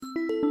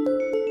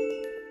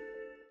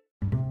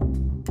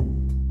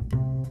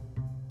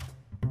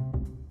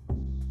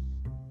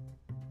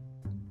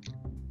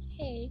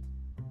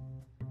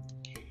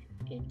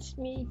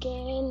Me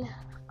again.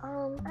 I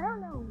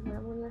don't know when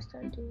I'm gonna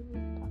start doing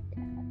this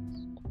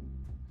podcast.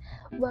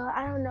 Well,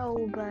 I don't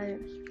know, but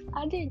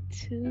I did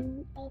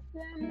 2 of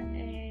them,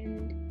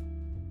 and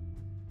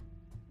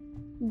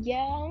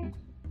yeah.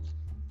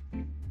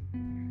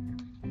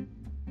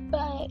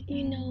 But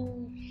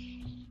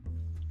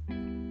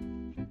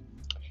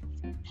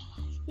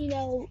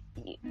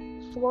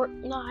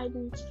Fortnite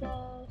and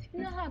stuff. You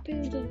know how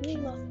people just really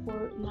love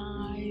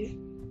Fortnite.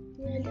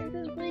 And they're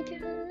just really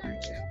getting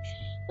nice.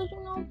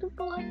 Because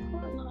people like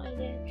Fortnite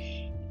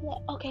and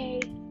like, okay,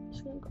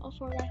 just gonna go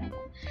for that.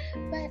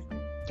 But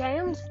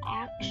games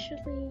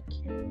actually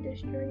can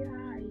destroy your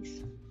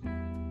eyes.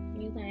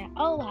 You're like,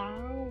 oh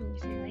wow. You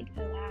say like,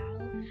 oh wow.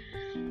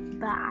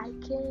 But I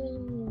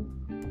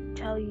can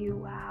tell you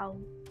wow.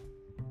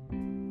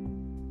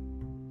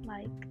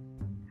 Like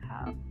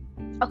how.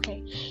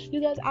 Okay,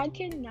 you guys, I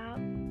cannot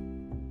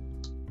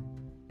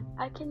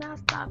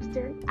stop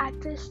staring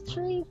at this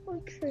tree for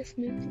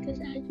Christmas because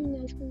as you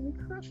know it's gonna be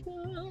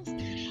Christmas.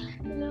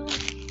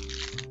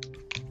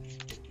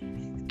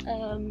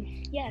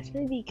 Yeah, it's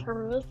gonna be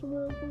Christmas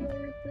and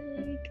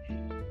everything.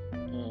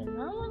 And I'm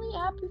really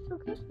happy for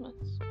Christmas.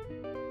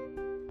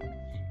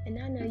 And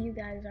I know you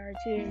guys are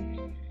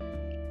too.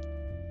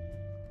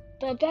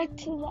 But back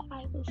to what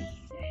I was saying.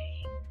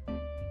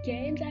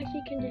 Games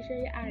actually can destroy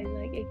your eyes.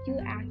 Like if you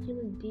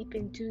actually deep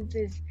into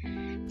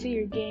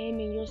your game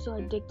and you're so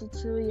addicted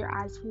to it, your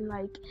eyes can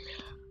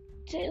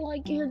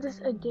you're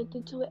just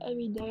addicted to it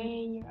every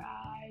day, and your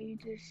eye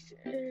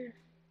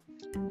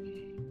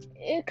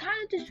it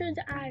kind of destroys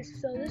the eyes.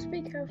 So just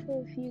be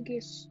careful if you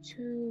get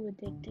too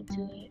addicted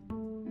to it.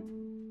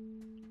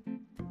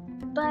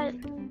 But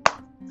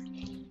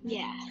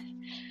yeah,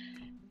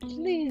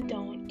 please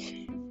don't.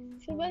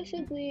 So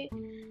basically,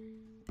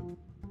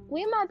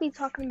 we might be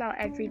talking about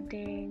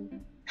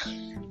everything.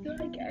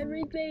 Like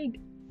everything.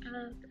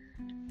 I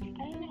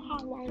don't know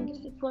how long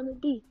this is going to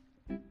be.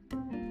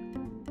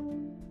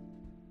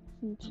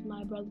 Since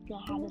my brother's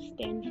gonna have to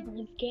stand for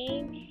his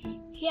game,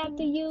 he had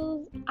to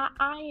use an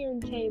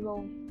iron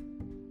table.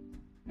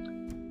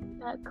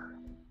 That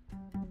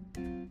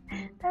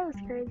was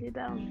crazy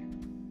though.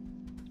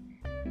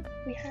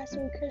 We had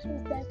some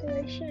Christmas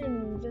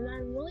decorations, and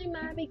I'm really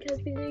mad because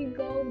we didn't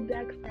go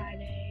Black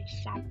Friday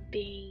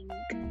shopping.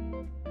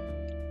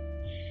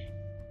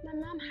 My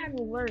mom had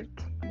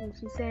work, and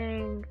she's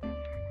saying,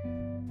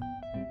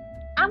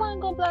 I want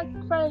to go Black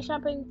Friday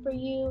shopping for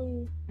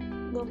you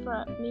and go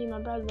for me and my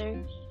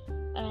brother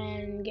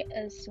and get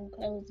us some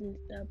clothes and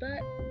stuff.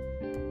 But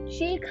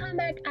she come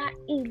back at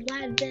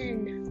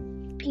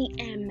 11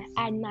 p.m.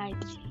 at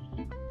night.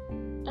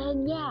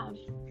 And yeah,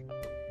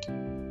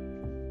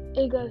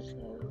 it goes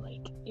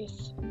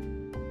it's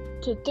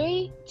to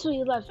 3 to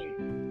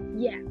 11.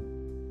 Yeah.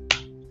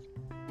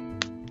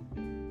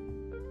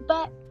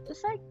 But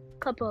it's like a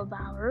couple of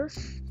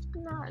hours.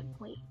 Not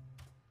late.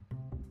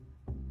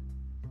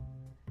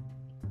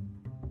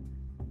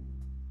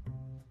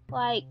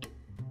 Like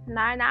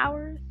 9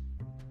 hours?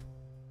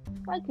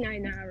 Like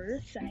 9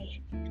 hours,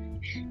 say.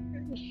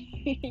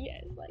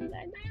 Yes, like 9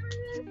 hours.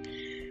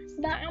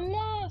 But I'm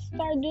gonna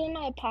start doing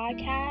my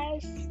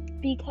podcast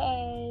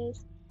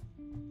because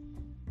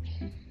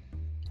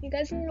you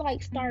guys can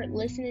start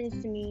listening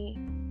to me.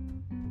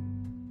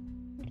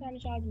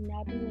 Sometimes y'all do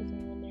not be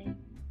listening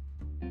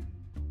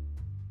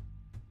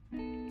to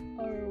me.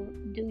 Or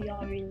do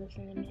y'all really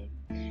listen to me?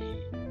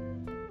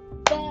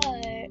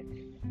 But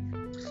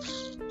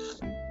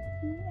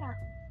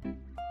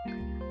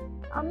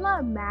I'm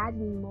not mad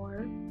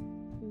anymore.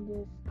 I'm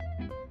just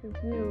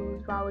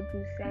confused. Why would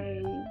you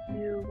say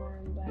you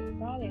going Black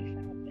Friday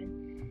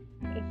shopping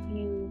if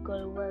you go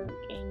to work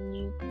and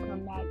you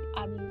come back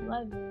at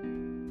 11?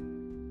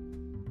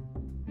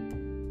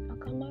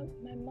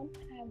 My mom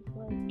has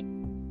work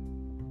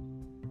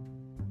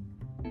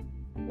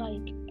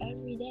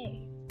every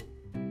day.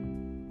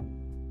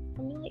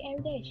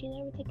 Every day. She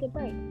never take a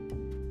break.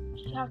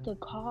 She have to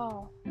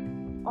call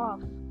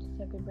off to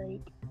take a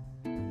break.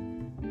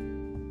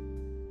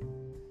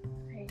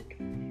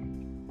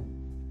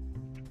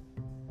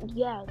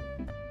 Yeah,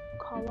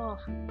 call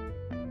off.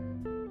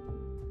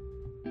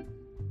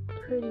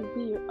 Pretty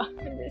weird. I'm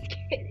just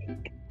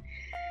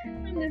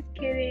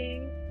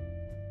kidding.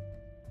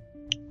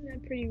 Not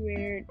pretty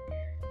weird.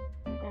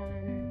 What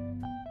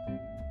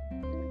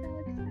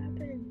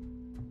happened?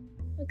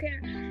 Okay,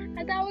 I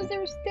thought we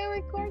were still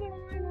recording.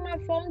 My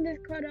phone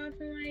just cut off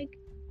and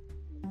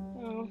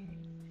oh.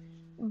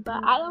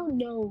 But I don't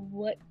know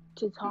what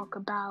to talk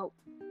about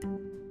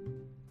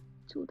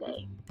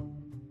today.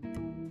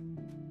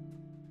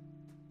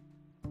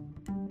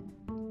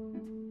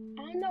 I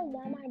don't know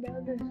why my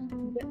brother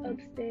went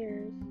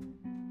upstairs.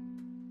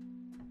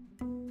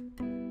 I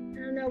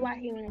don't know why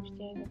he went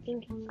upstairs. I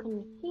think he's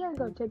coming. He has to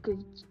go take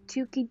his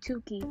Tuki.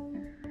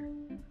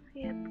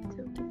 Yep,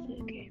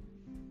 Tuki.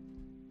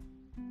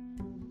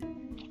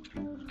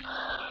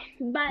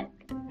 But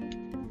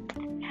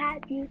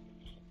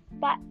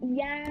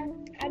yeah,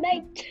 I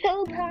made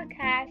 2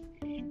 podcasts,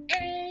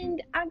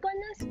 and I'm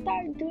gonna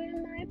start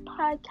doing my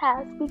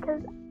podcast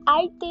because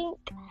I think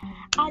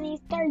I need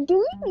to start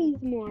doing these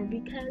more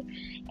because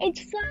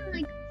it's fun.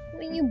 Like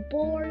when you're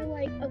bored,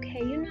 like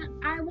okay,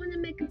 I want to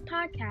make a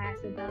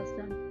podcast about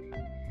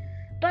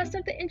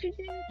something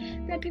interesting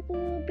that people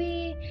will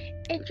be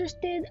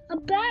interested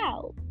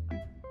about.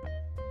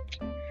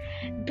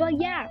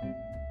 But yeah,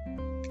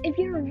 if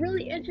you're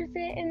really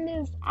interested in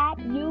this app,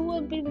 you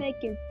will be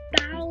making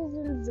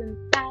thousands and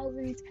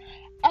thousands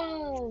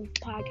of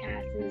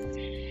podcasts.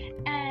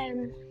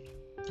 And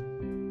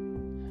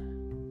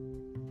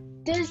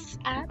this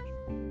app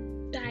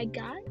that I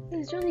got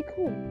is really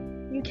cool.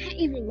 You can't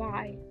even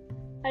lie.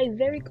 Like,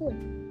 very cool.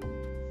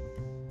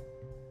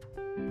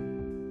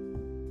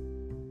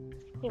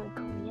 Very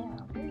cool, yeah,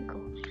 very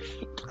cool.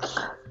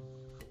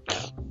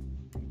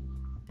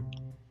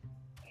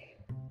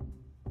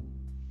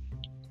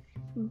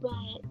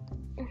 But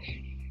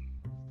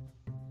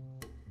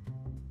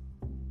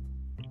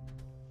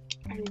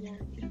I don't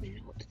even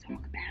know what to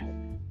talk about.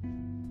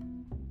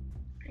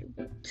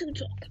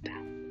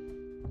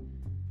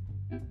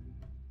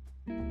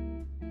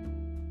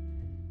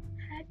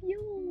 Have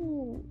you?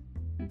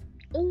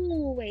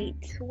 Oh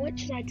wait, what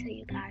should I tell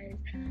you guys?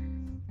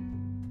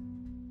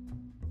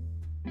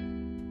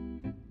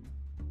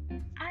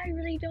 I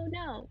really don't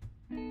know.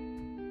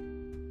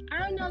 I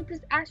don't know if this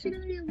is actually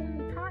gonna be a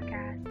long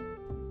podcast.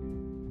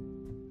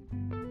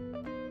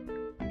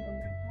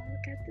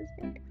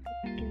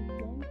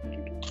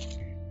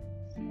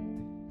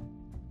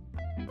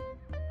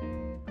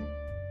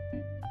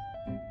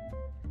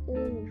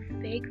 Ooh,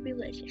 fake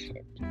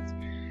relationships.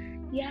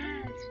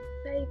 Yes,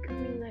 fake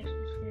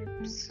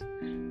relationships.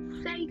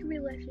 Fake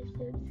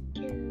relationships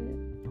can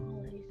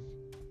always.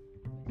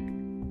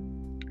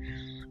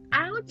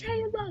 I will tell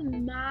you about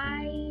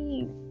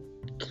my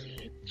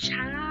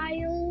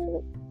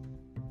child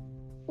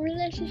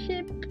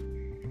relationship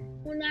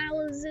when I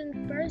was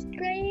in first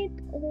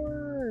grade,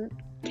 or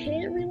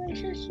kid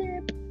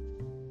relationship.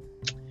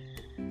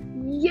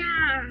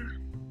 Yeah,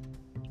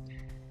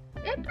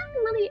 it was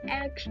really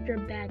extra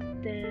back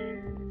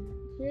then.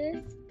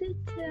 Just to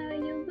tell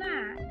you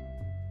that,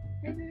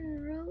 it was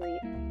really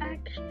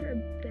extra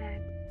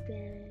back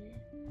then.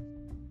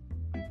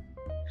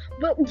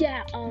 But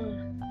yeah, I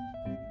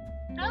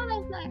don't know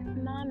if my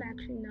mom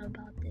actually know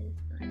about this,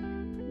 but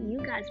you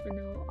guys will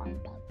know all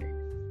about this.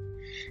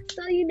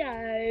 So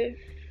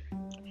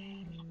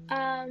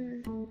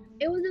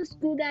it was a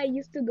school that I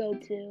used to go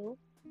to,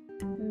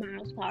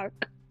 Miles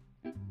Park.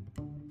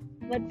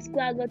 But the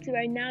school I go to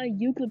right now,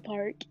 Euclid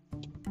Park.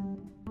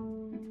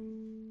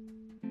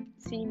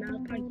 See,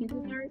 Miles Park,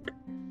 Euclid Park.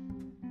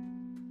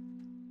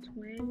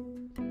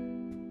 Twins.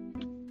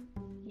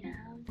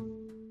 Yeah.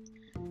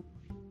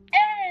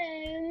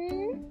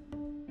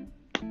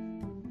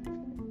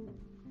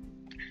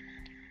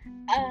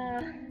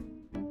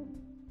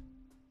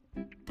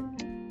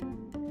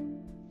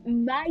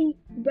 And my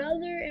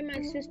brother and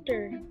my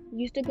sister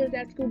used to go to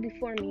that school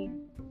before me,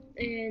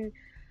 and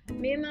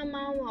me and my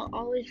mom will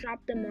always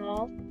drop them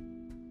off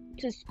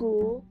to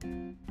school,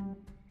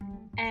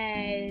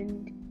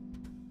 and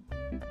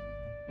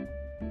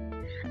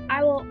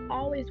I will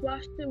always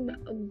watch them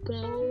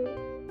go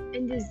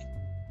in this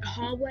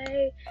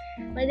hallway.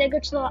 Like they go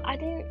to the, I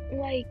think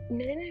like no,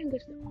 they didn't go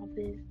to the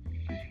office.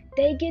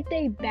 They get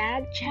their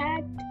bag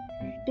checked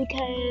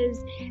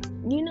because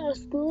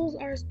schools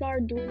are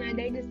start doing that.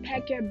 They just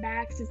pack your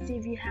bags to see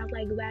if you have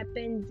like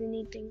weapons,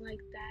 anything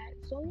like that.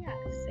 So yeah,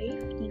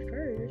 safety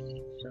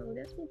first. So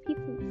that's what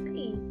people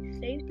say.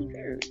 Safety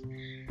first.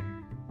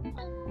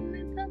 Oh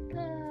my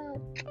papa.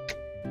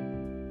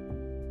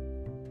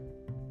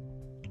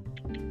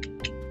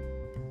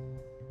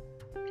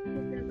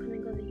 It's not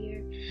coming over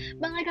here.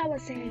 But like I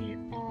was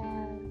saying,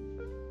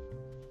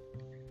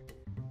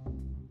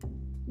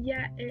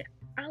 yeah,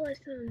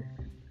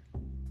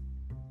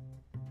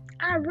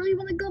 I really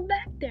want to go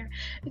back there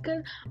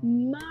because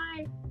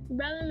my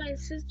brother and my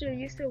sister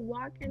used to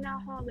walk in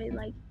that hallway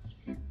like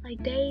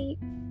they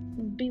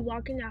be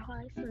walking that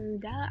hallway. So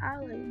that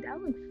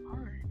looked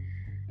fun.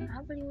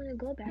 I really want to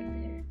go back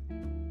there.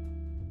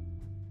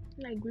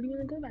 Like, really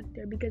want to go back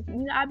there because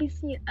I be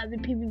seeing other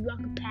people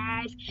walking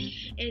past,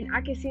 and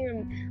I can see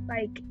them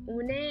like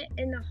when they're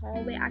in the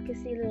hallway. I can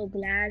see a little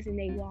glass and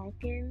they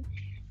walking,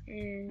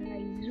 and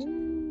like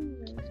zoom.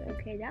 So,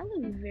 okay, that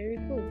looks very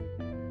cool.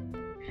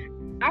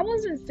 I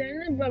wasn't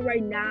saying it, but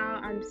right now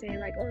I'm saying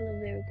like, oh, it looks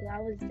very cool. I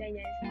wasn't saying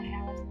that it's my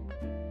house.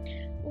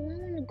 Oh, I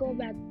want to go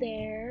back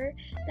there.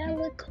 That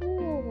look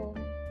cool.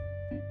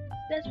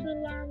 That's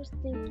what I was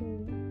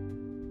thinking.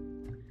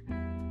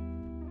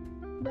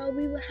 But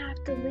we would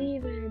have to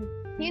leave, and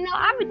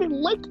I'm really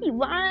lucky,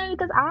 right?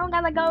 Because I don't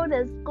gotta go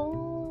to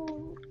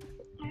school.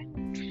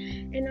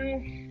 And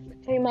I'm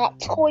talking about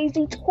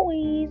toysy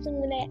toys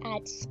when they're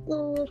at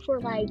school for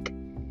like.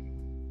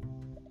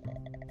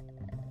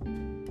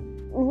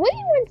 When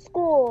you in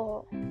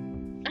school?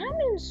 I'm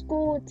in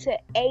school to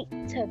 8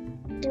 to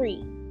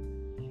 3.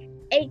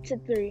 8 to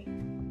 3.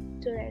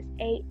 So that's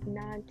 8,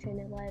 9, 10,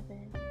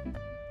 11.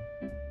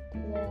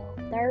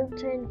 12,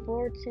 13,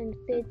 14,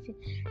 15.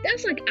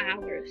 That's like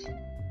hours.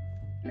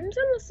 I'm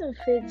almost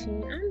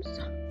 15. I'm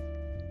so.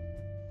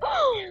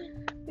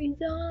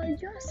 Y'all,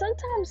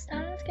 sometimes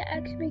times can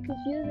actually be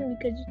confusing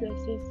because you go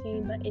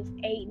 16, but it's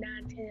 8,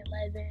 9, 10,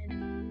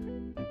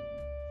 11,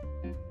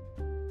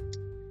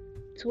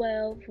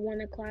 12,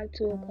 1 o'clock,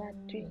 2 o'clock,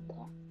 3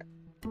 o'clock.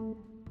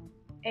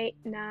 8,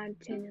 9,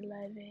 10,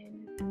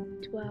 11,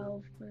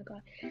 12, 1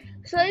 o'clock.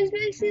 So it's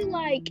basically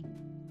like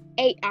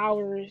 8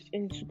 hours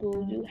in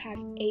school. You have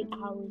 8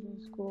 hours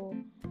in school.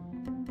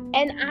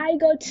 And I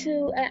go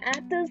to an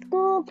after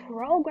school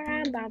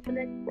program, but I'm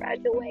gonna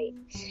graduate.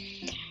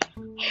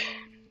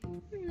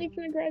 I'm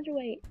gonna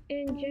graduate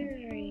in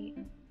January.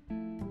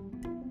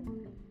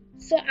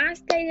 So I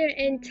stay there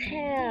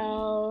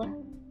until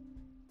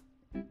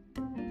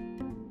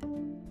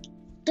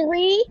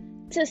 3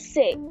 to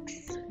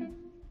 6.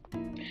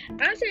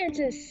 I stay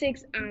until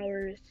 6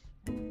 hours.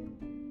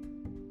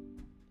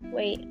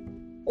 Wait,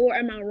 or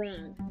am I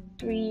wrong?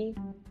 3,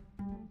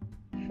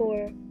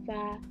 4,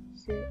 5,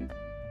 6.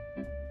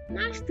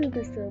 My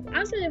stupid self.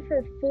 I stayed there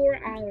for 4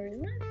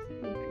 hours.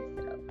 My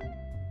stupid self.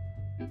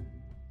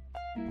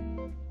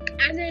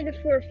 I stayed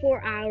there for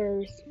 4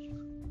 hours.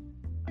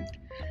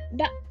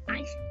 But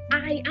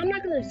I'm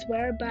not gonna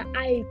swear, but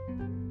I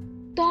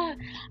thought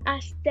I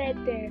stayed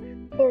there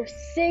for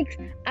 6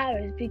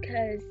 hours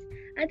because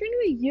I think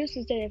we used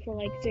to stay there for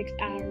like 6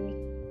 hours.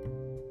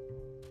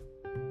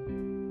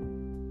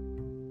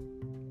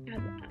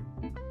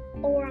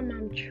 Or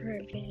I'm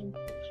tripping.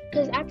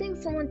 Because I think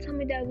someone told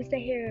me that we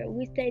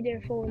stayed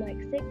there for like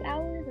 6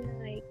 hours, and I'm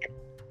like,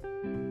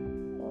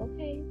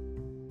 okay.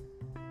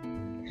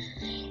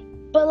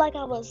 But like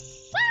I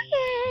was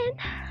saying,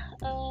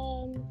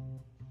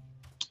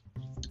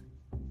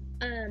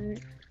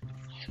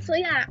 so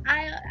yeah,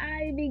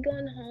 I be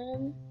going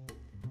home,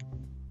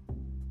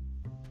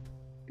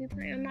 be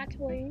playing on my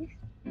toys.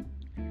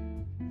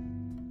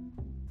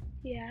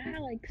 Yeah, I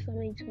had like so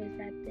many toys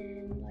back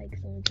then, like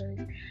so many toys.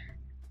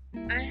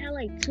 I had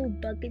like 2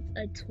 buckets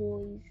of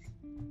toys,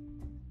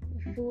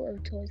 full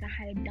of toys. I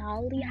had a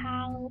dolly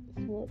house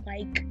with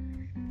like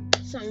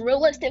some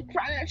realistic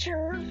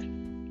furniture.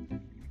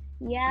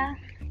 Yeah.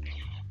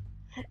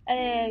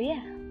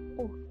 Yeah.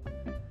 Ooh.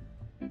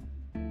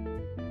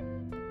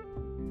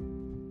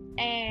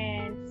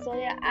 And so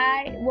yeah,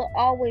 I will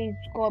always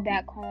go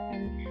back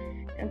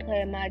home and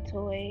play with my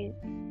toys.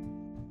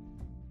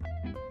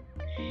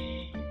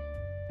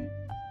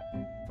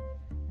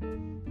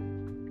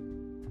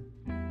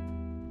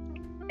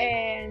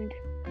 And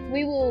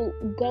we will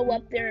go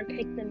up there and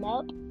pick them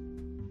up.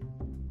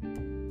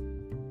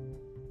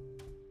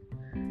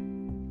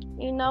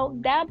 You know,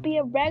 that's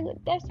regular,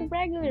 that's just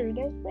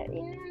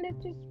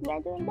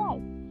regular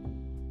life.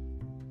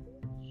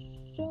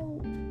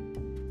 So,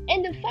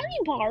 and the funny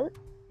part,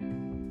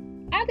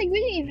 I think we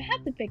didn't even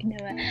have to pick them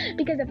up,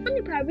 because the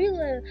funny part, we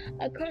live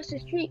across the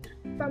street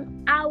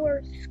from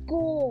our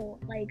school,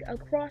 like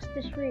across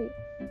the street.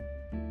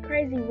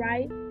 Crazy,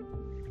 right?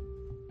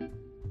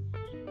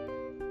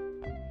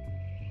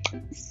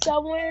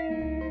 So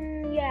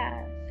when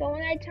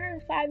I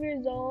turned 5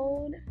 years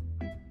old,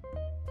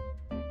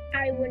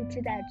 I went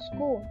to that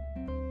school.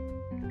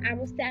 I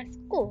was at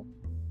school.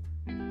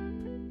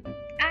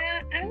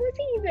 I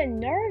wasn't even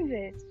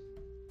nervous.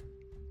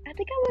 I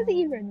think I wasn't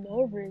even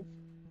nervous.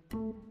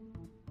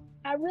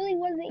 I really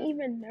wasn't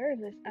even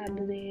nervous, I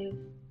believe.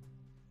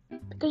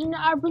 Because,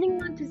 I really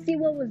wanted to see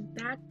what was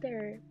back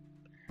there.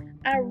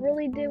 I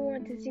really did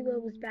want to see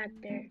what was back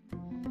there.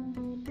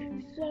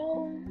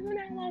 So, when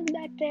I walked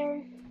back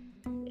there,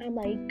 I'm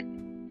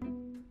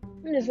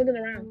just looking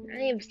around. I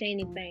didn't even say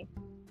anything.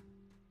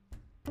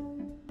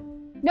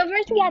 But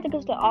first we had to go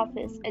to the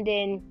office, and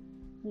then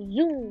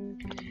Zoom.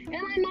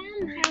 And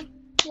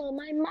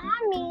my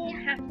mommy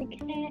had to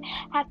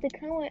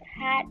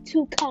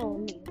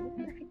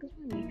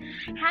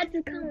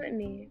come with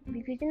me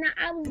because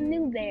I was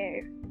new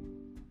there.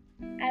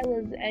 I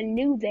was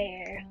new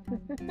there.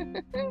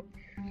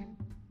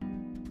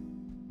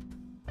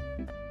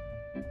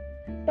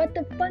 But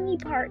the funny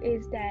part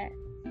is that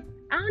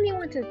I only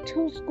went to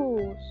 2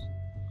 schools.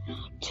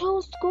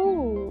 2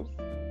 schools.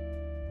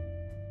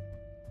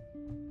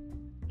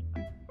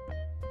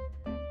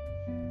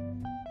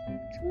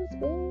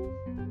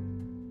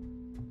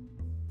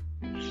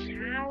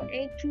 Child,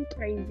 ain't you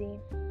crazy?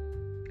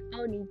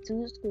 Only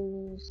 2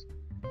 schools.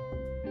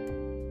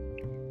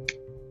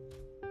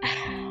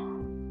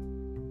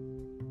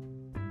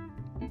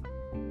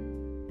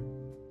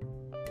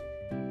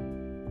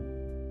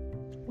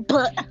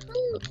 But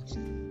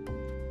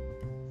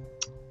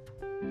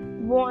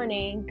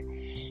warning,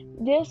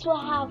 this will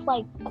have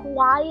like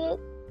quiet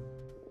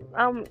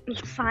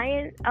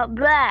silent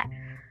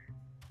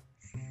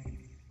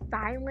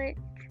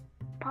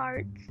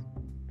parts.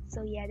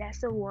 So yeah,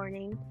 that's a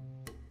warning.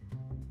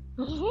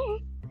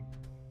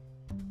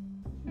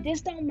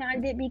 Just don't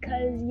mind it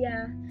because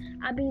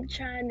I be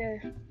trying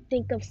to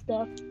think of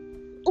stuff.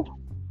 Ooh.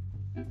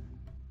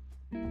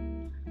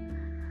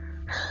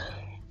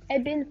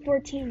 It's been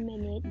 14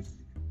 minutes.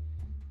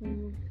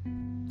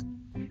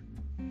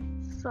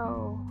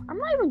 So I'm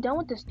not even done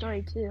with the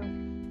story too.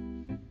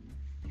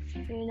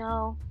 You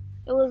know,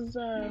 it was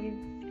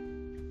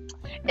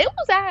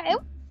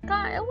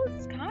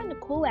kind of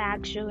cool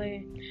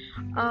actually.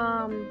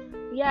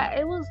 Yeah,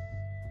 it was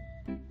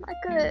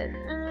like a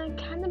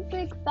kind of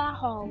big fat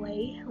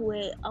hallway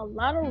with a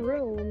lot of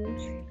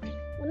rooms.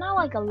 Well, not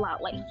like a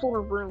lot, like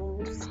 4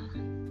 rooms.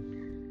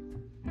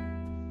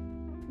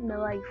 No,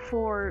 like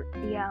 4,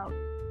 yeah.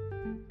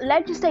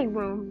 Let's just say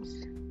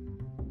rooms.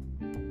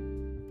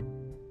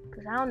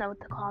 Because I don't know what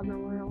to call the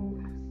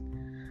rooms.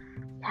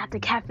 You have the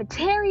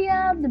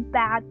cafeteria, the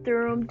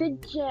bathroom, the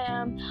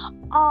gym,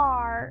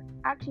 are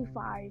actually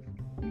 5.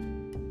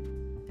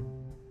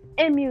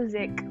 And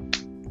music.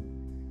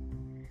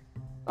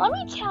 Let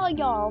me tell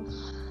y'all,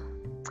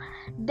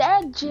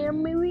 that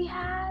gym we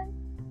had,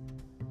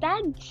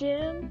 that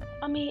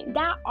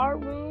art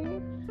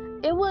room,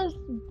 it was,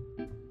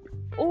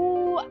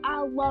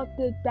 I loved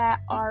it,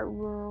 that art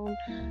room.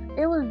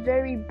 It was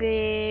very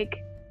big.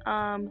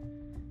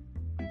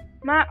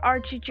 My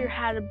art teacher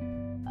had a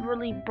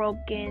really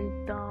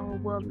broken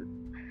thumb, well,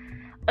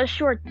 a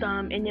short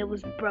thumb, and it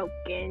was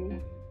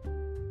broken.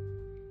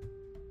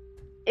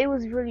 It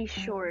was really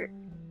short.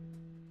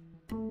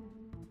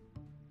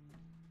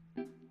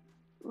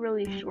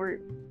 Really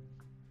short.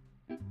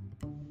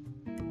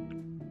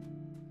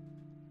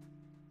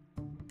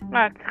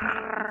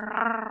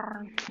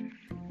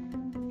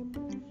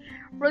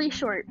 Really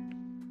short.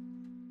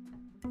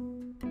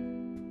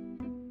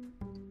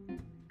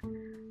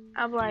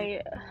 I'm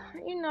like,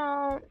 you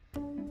know,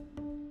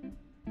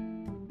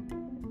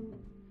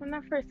 when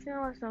I first seen it,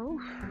 I was like,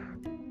 oof.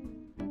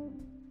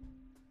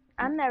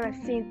 I've never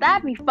seen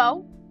that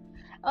before.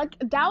 Like,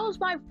 that was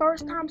my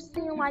first time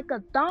seeing like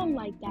a thumb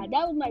like that.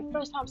 That was my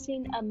first time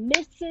seeing a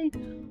missing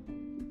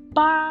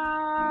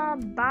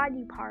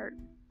body part.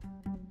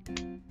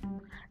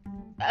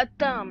 A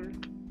thumb.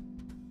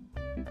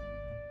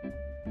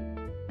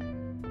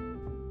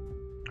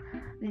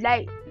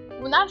 Like,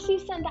 when I see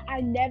something that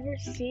I never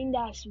seen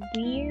that's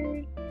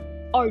weird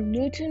or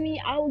new to me,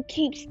 I would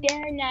keep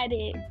staring at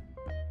it.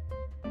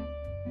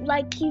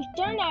 Like, keep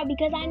staring at it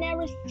because I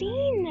never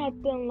seen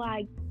nothing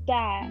like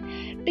that.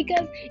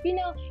 Because, you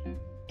know,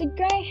 the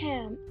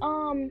Graham,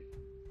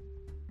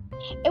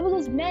 it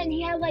was this man,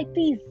 he had like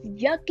these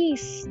yucky,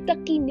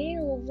 stucky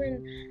nails,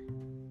 and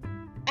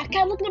I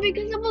kept looking at it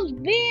because it was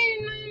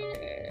big.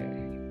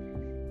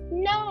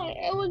 No,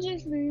 it was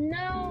just,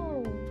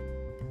 no.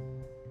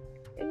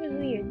 It was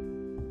weird.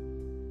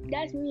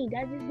 That's me,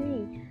 that's just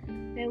me.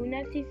 And when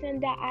I see something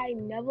that I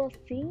never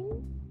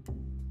seen,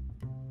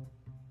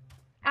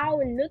 I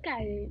would look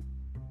at it.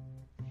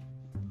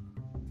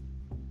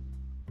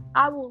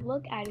 I will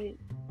look at it.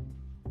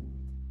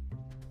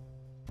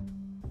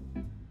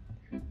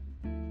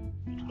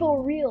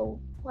 For real.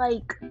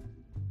 Like,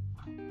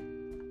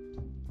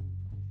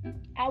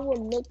 I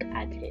will look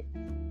at it.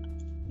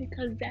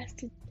 Because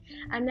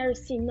I never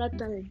seen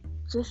nothing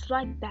just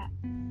like that.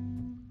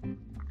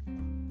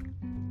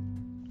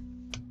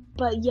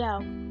 But yeah,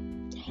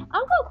 I'm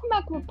gonna come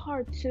back with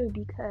part 2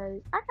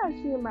 because I gotta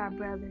see what my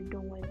brother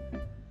doing.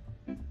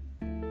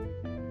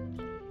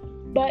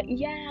 But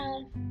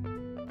yeah,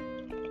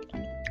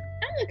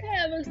 I'm looking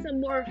at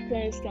some more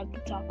fun stuff to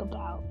talk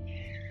about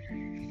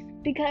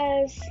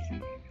because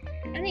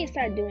I need to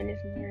start doing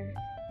this more.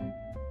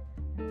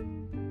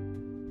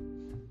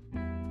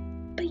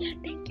 But yeah,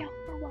 thank y'all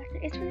for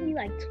watching. It's gonna be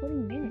like 20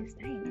 minutes,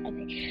 thanks.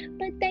 Okay,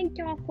 but thank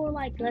y'all for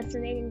like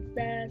listening and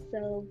stuff.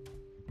 So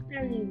I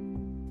don't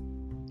even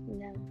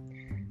know.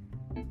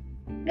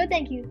 But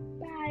thank you.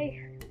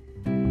 Bye.